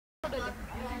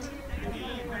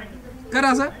कर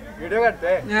असं व्हिडिओ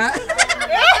काढतोय.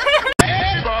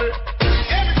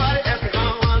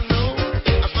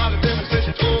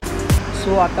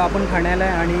 सो आता आपण ठाण्याला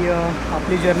आहे आणि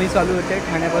आपली जर्नी चालू होते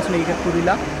ठाण्यापासून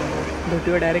इगतपुरीला.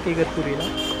 भेटूया डायरेक्ट इगतपुरीला.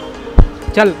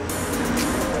 चल.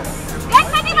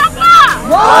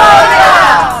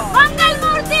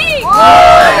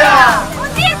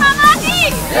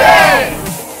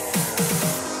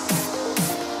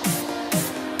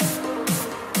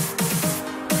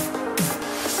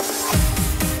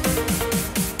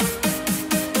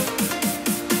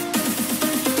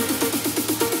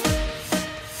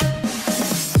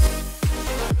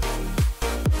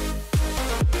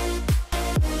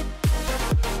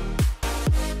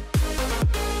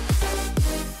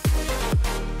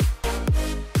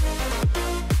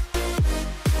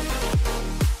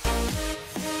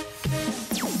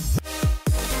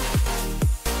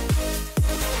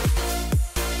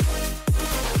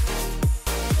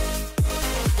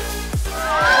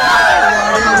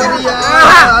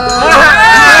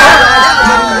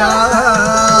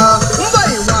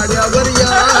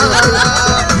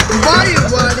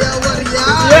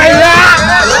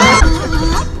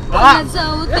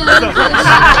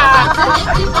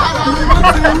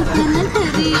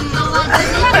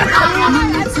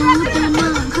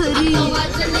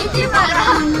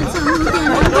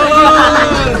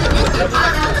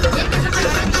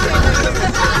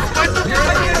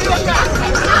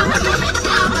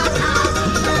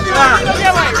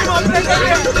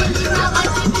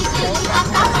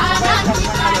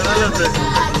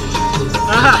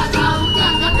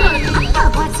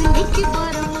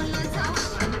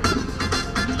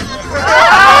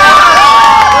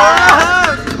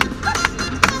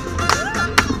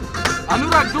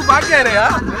 अनुराग तू बात कह रहे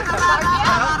यार.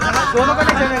 दोनों का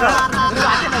नहीं चलेगा.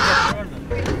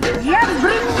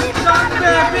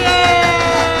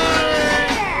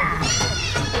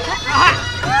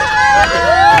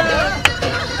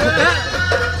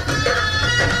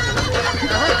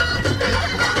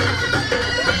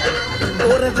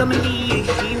 जमली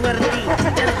शिवरती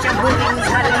चर्चा बोलून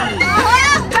झाली.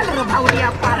 कलर भावड्या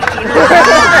पार्टी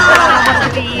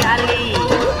आली.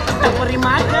 टपरी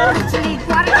मागरची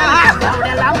क्वार्टर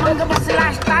भावड्याला मग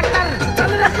बसला स्टार्टर.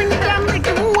 चल पिंट्या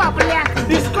मिटवू आपल्या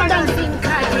डिस्को डान्सिंग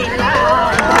खायला.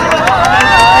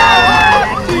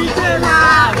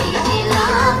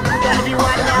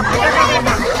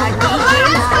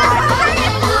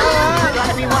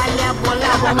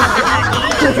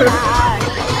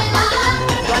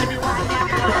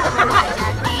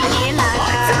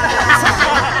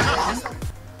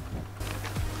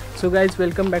 So guys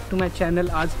welcome back to my channel.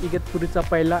 आज इगतपुरीचा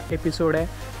पहिला एपिसोड आहे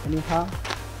आणि हा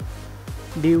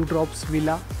ड्यू ड्रॉप्स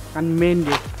विला आणि मेन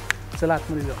गेट. चला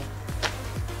आतमध्ये जाऊ.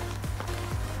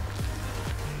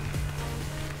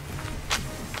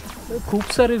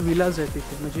 खूप सारे विलाज आहेत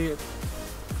इथे, म्हणजे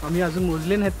आम्ही अजून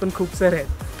मोजले नाहीत पण खूप सारे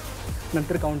आहेत.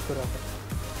 नंतर काउंट करू आपण.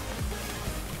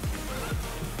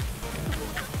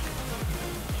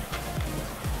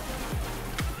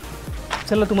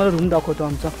 चला तुम्हाला रूम दाखवतो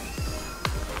आमचा.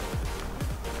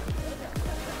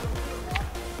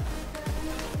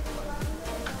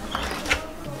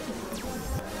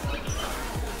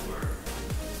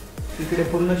 इकडे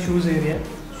पूर्ण शूज एरिया,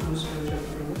 शूज.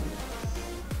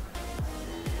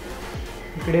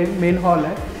 इकडे मेन हॉल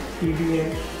आहे, टीव्ही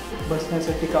आहे,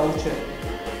 बसण्यासाठी काउच आहे.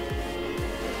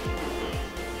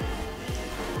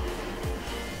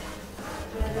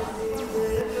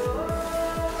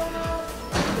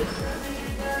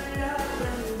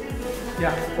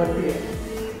 या वरती आहे.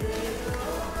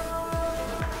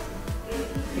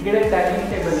 इकडे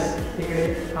डायनिंग टेबल आहे, तिकडे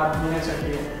हात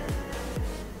धुण्यासाठी आहे.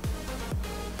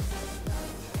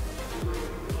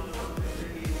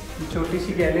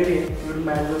 छोटीशी गॅलरी आहे, इकडून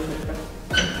बाहेर जाऊ शकता.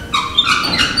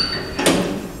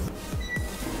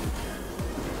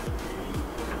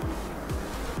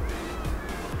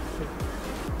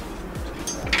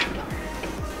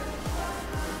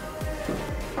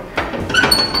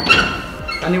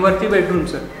 आणि वरती बेडरूम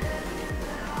सर.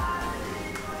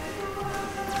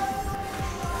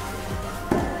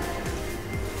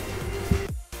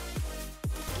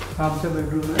 हा आमचा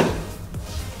बेडरूम आहे.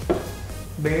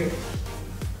 बेड,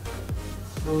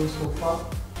 2 सोफा,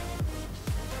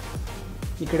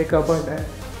 इकडे कबर्ड आहे,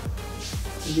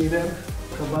 मिरर,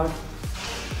 कबाड.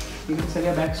 इकडे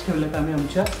सगळ्या बॅग्स ठेवल्यात आम्ही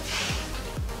आमच्या.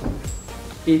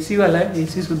 AC वाला आहे,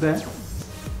 AC सुद्धा आहे.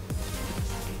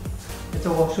 याचं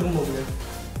वॉशरूम बघूया.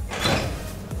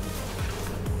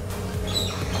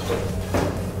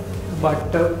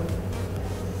 बाथटब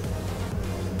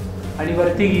आणि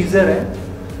वरती गीझर आहे,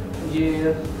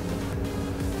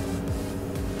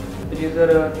 म्हणजे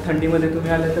जर थंडीमध्ये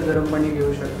तुम्ही आले तर गरम पाणी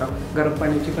घेऊ शकता, गरम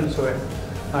पाण्याची पण सोय आहे.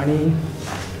 आणि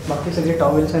बाकी सगळे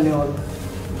टॉवेल्स आणि ऑल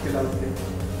इथे लावते.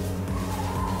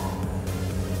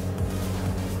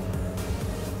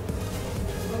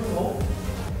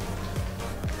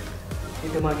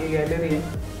 इथे मागे गॅलरी आहे.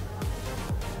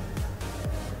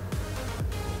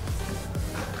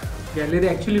 गॅलरी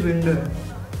ॲक्च्युली विंडो आहे.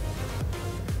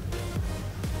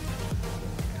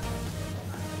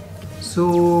 सो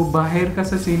बाहेर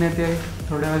कसं सीन आहे ते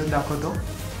थोड्या वेळेस दाखवतो.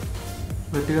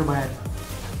 भेटूया बाहेर.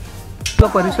 आपला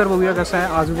परिसर बघूया कसा आहे.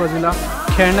 आजूबाजूला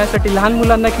खेळण्यासाठी, लहान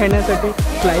मुलांना खेळण्यासाठी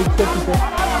स्लाईडचं तिथे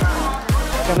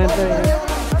त्यानंतर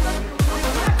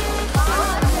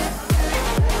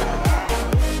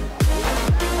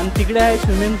आणि तिकडे आहे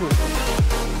स्विमिंग पूल.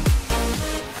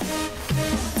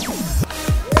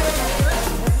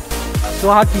 सो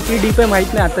हा किती डीप आहे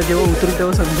माहीत नाही, आता जेव्हा उतरू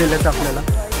तेव्हा समजेलच आपल्याला.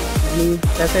 आणि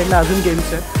त्या साईडला अजून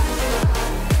गेम्स आहेत.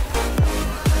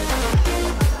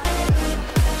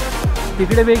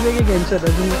 तिकडे वेगवेगळे गेम्स आहेत.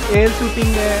 अजून एअर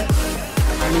शूटिंग आहे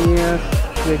आणि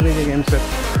वेगवेगळे गेम्स आहेत.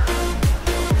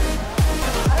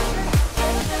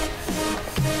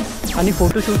 आणि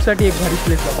फोटोशूटसाठी एक भारी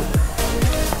प्लेस आहे.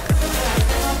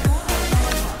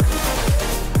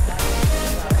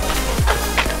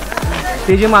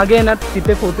 ते जे मागे आहे ना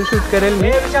तिथे फोटोशूट करेल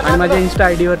मी आणि माझ्या इंस्टा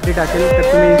आय डीवरती टाकेल,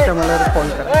 तर तुम्ही इंस्टा मला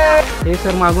फॉलो करा. हे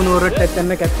सर मागून ओरडत आहेत,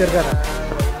 त्यांना कॅप्चर करा.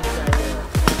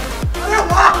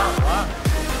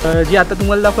 जी आता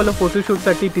तुम्हाला दाखवलं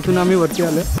फोटोशूटसाठी, तिथून आम्ही वरती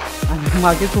आलो आणि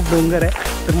मागे खूप डोंगर आहे.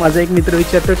 तर माझा एक मित्र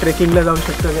विचारतो ट्रेकिंगला जाऊ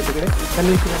शकतो का तिकडे,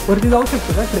 आणि वरती जाऊ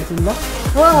शकतो का ट्रेकिंगला?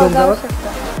 जाऊ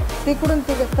शकता. तिकडून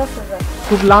तिकडे तसंच आहे.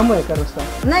 खूप लांब आहे का रस्ता?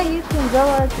 नाही, इथून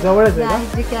जवळच आहे का?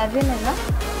 जी कॅबिन आहे ना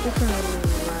तिथून.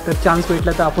 तर चान्स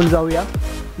भेटला तर आपण जाऊया,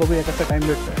 बघूया कसा टाईम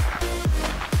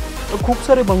भेटतो. खूप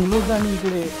सारे बंगलोज आणि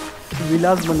इकडे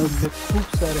विलास बनवले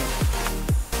खूप सारे.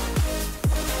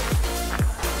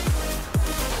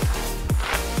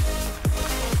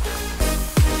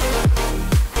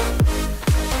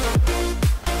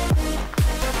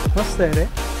 मस्त आहे रे,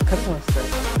 खरंच मस्त आहे.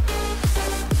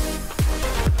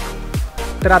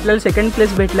 तर आपल्याला सेकंड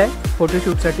प्लेस भेटला आहे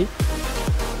फोटोशूटसाठी.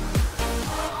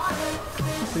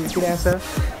 इकडे असं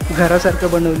घरासारखं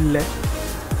बनवलेलं आहे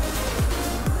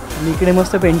आणि इकडे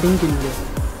मस्त पेंटिंग केलेली आहे.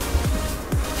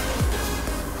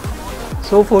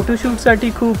 सो फोटोशूटसाठी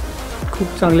खूप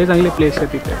खूप चांगले चांगले प्लेस आहेत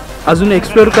तिथे. अजून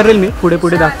एक्सप्लोअर करेल मी, पुढे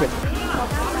पुढे दाखवेल.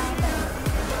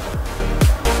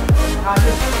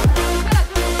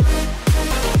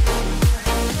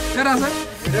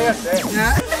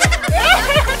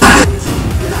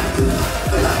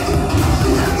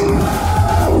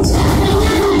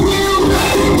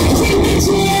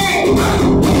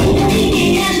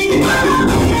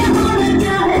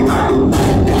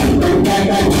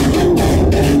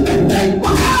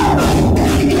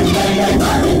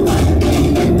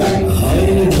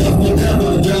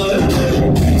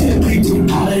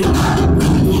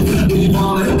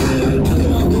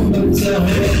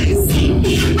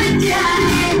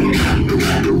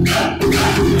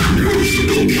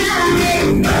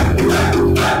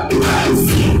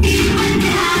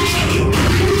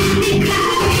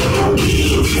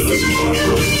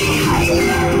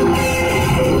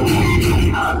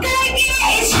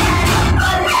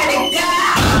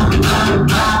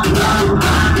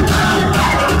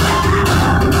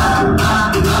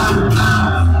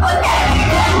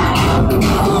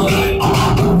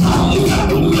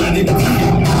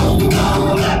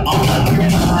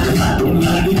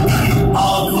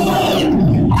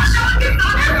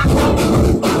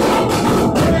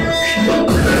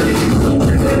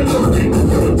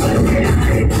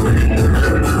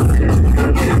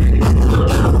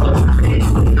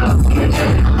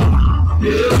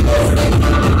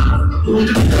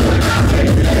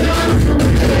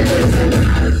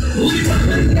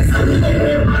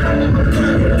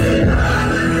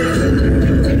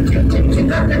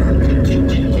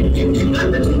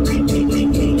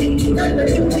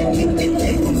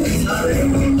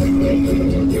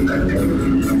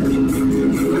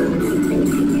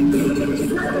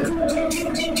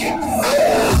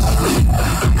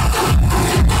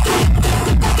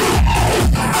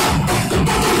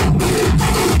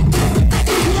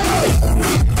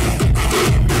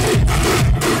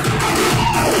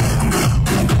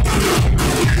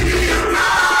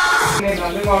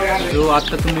 जो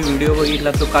आता तुम्ही व्हिडिओ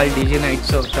बघितला तो काल DJ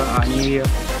नाईटचा होता आणि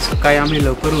सकाळी आम्ही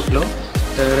लवकर उठलो,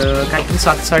 तर काहीतरी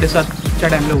 7-7:30च्या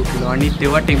टाईमला उठलो आणि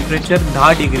तेव्हा टेम्परेचर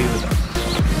 10 डिग्री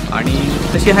होतं. आणि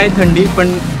तशी आहे थंडी,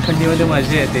 पण थंडीमध्ये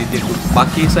मजा येते इथे.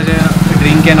 बाकी सगळं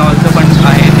ड्रिंक अँड ऑलचं पण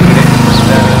आहे तिकडे,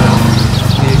 तर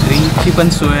ड्रिंकची पण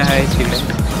सोय आहे तिकडे.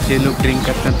 जे लोक ड्रिंक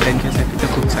करतात त्यांच्यासाठी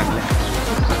तर खूप चांगलं आहे.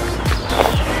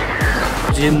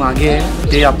 जे मागे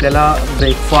आहे ते आपल्याला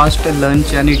ब्रेकफास्ट,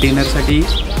 लंच आणि डिनरसाठी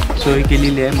सोय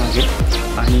केलेली आहे मागे.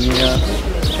 आणि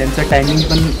त्यांचं टायमिंग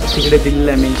पण तिकडे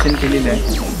दिलेलं आहे, मेन्शन केलेलं आहे.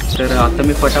 तर आता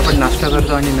मी फटाफट नाश्ता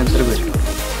करतो आणि नंतर भेटतो.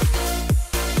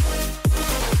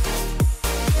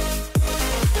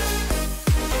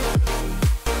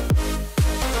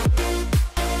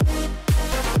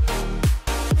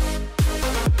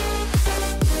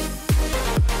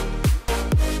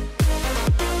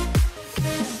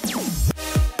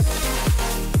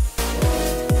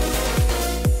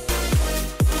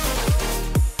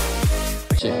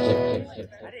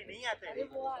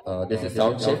 This is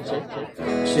sound check.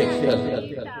 Check.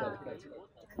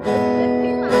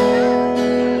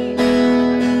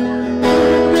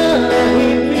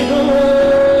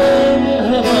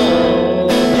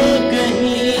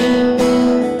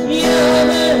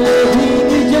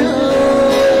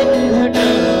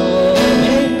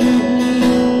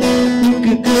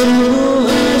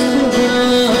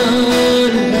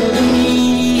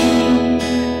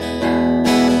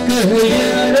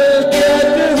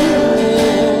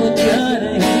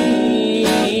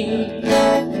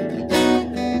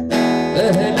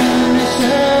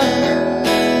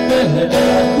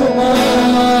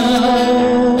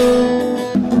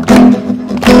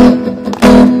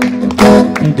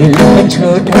 दिल में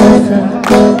छोटा सा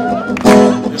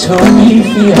छोटी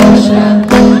सी आशा,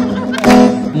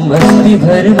 मस्ती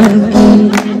भर मन की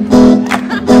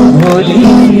भोली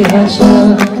सी आशा,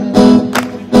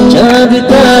 चांद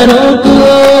तारों को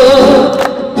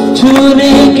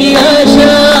छूने की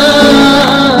आशा,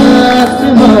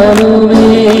 आसमानों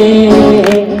में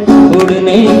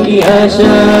उड़ने की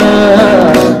आशा,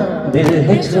 दिल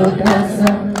है छोटा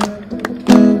सा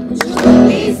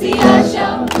छोटी सी आशा,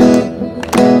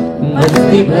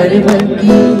 मस्ती भर मन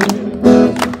की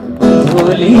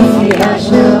भोली सी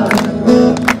आशा,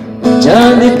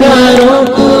 चांद तारों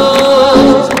को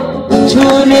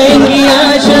छूने की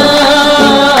आशा,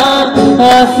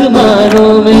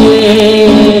 आसमानों में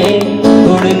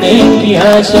उड़ने की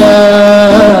आशा,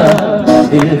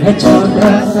 दिल है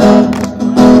छोटा सा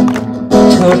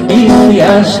छोटी सी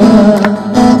आशा.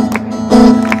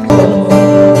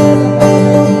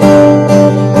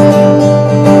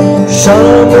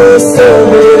 शाम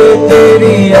सवेरे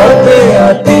तेरी यादें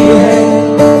आती हैं,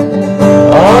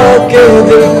 आके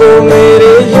दिल को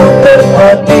मेरे यूं कर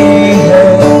पाती है.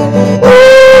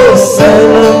 ओ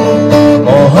सनम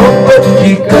मोहब्बत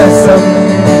की कसम,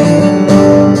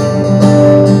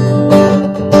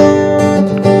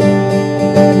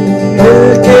 दिल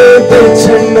के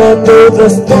बिछड़ना तो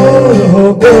दस्तूर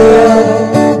हो गया,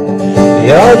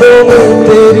 यादों में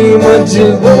तेरी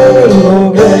मजबूर हो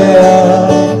गया.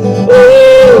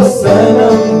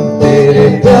 सनम तेरे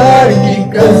प्यार की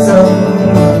कसम,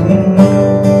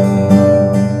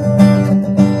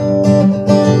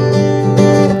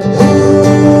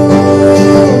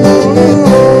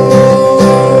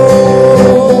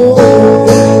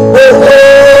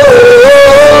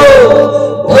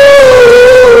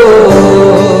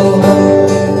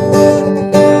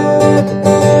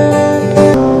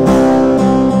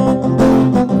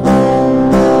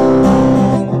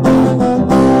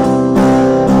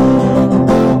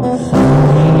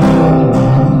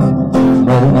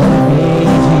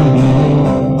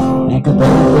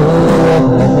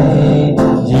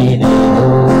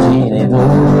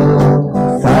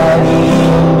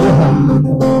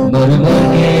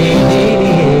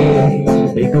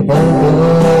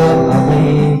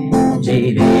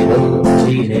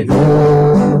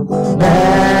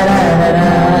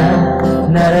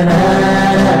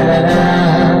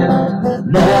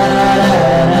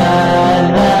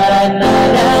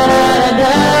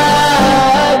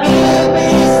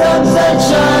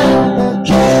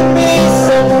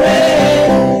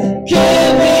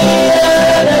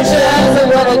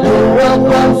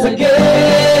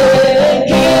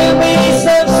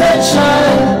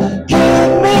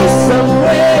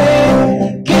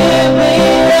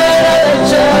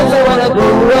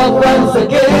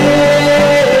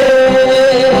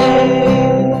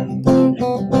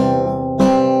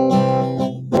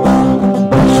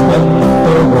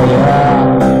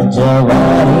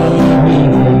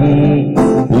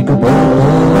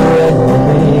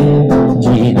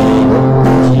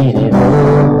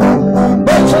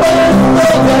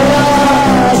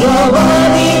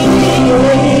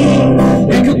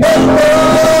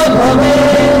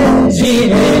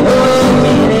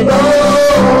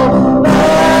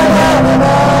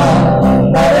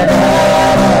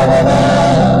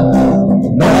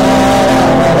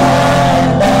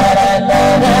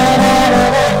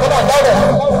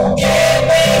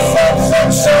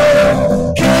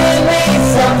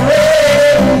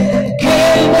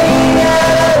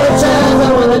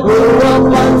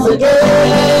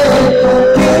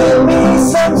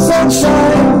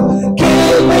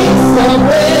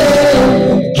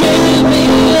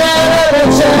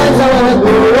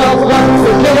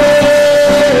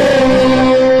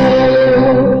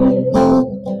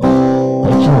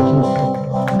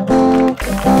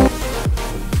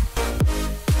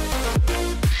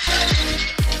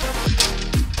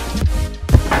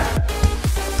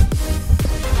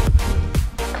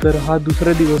 तर हा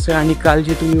दुसरा दिवस आहे आणि काल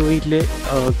जे तुम्ही बघितले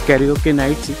कॅरिओके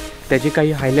नाईट्स त्याचे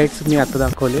काही हायलाईट्स मी आता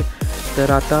दाखवले.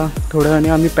 तर आता थोड्या वेळाने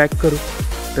आम्ही पॅक करू.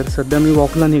 तर सध्या मी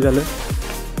वॉकला निघालो,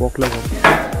 वॉकला जाऊ.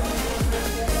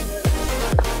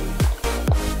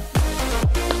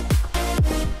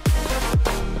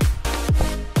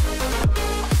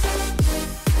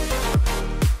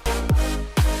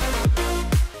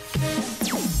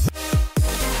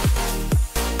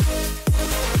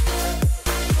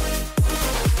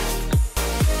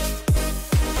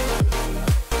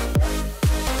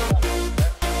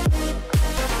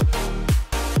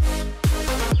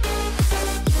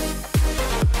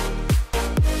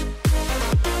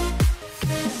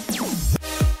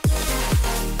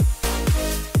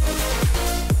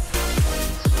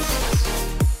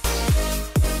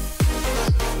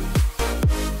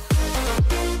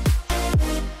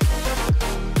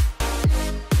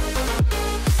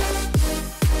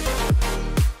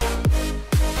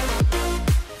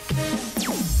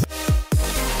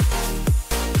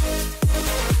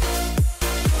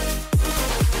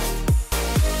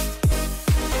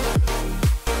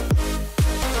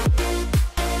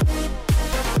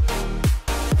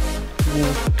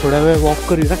 थोडा वेळ वॉक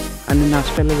करूया आणि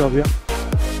नाश्त्याला जाऊया.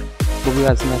 बघूया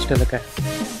आज नाश्त्याला काय.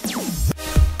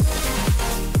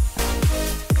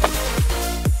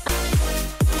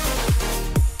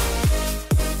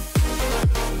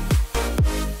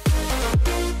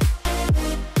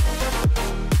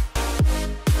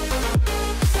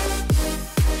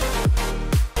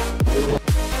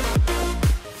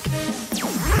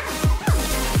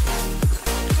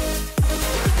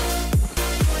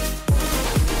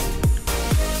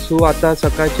 सो आता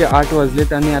सकाळचे 8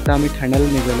 वाजलेत आणि आता आम्ही ठाण्याला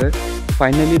निघालो आहे.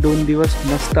 फायनली 2 दिवस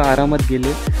मस्त आरामात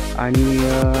गेले आणि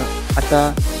आता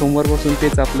सोमवारपासून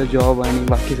तेच आपलं जॉब आणि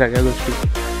बाकी सगळ्या गोष्टी.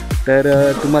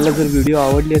 तर तुम्हाला जर व्हिडिओ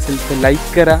आवडली असेल तर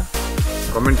लाईक करा,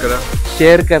 कमेंट करा,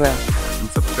 शेअर करा,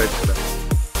 सबस्क्राईब करा.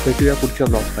 भेटूया पुढच्या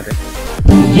ब्लॉगमध्ये.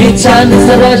 ये चांद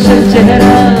सराशर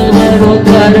चेहरा, नैनों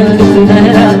का रंग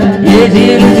सुनहरा, ये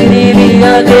झील नीली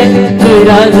आंखें, कोई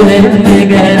राज है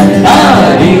में गहरा.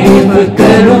 तारीफ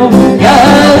करूं क्या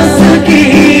उसकी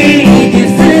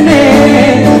जिसने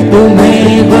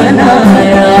तुम्हें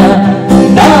बनाया,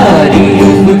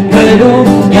 तारीफ करूं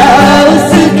क्या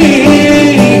उसकी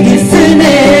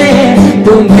जिसने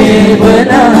तुम्हें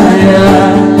बनाया.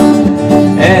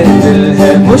 ऐ दिल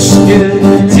है मुश्किल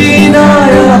जीना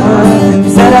यहाँ,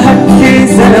 जरा हटके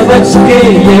जरा बच के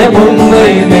ये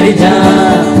मुंबई मेरी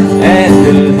जान. ऐ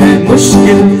दिल है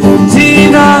मुश्किल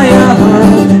जीना यहाँ,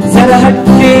 जरा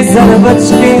हटके जरा बच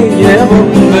के ये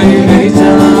मुंबई मेरी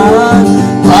जान.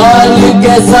 हाल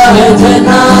कैसा है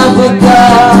जनाब का,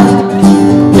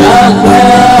 क्या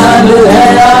ख्याल है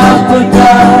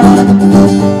आपका,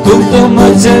 तुम तो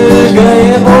मचल गए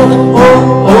ओ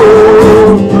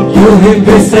यूं ही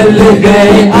फिसल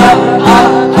गए आ.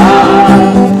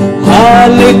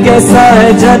 हाल कैसा है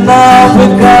जनाब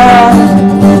का,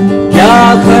 क्या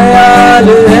ख्याल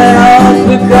है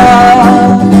आपका,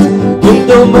 तुम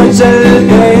तो मचल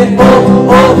गए ओ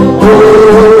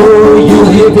यूं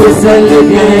ही फिसल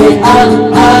गए आ.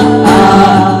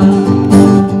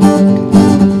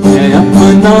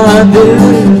 अपना दिल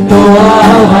तो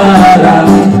आवारा,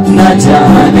 न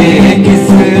जाने किस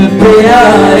पे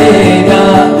आएगा.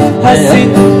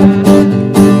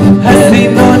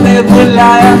 हसीनों ने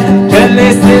बुलाया, गले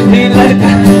से भी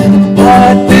लड़का,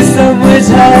 बात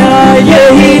समझाया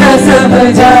यही न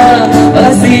समझा.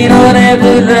 हसीनों ने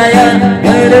बुलाया,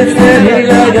 गले से भी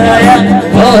लगाया,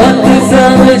 बहुत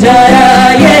समझाया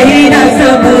यही न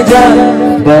समझा.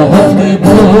 बहुत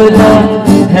भोला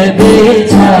है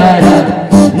बेचारा,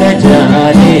 न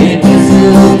जाने किस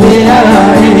पे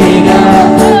आएगा.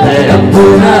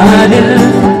 अपना दिल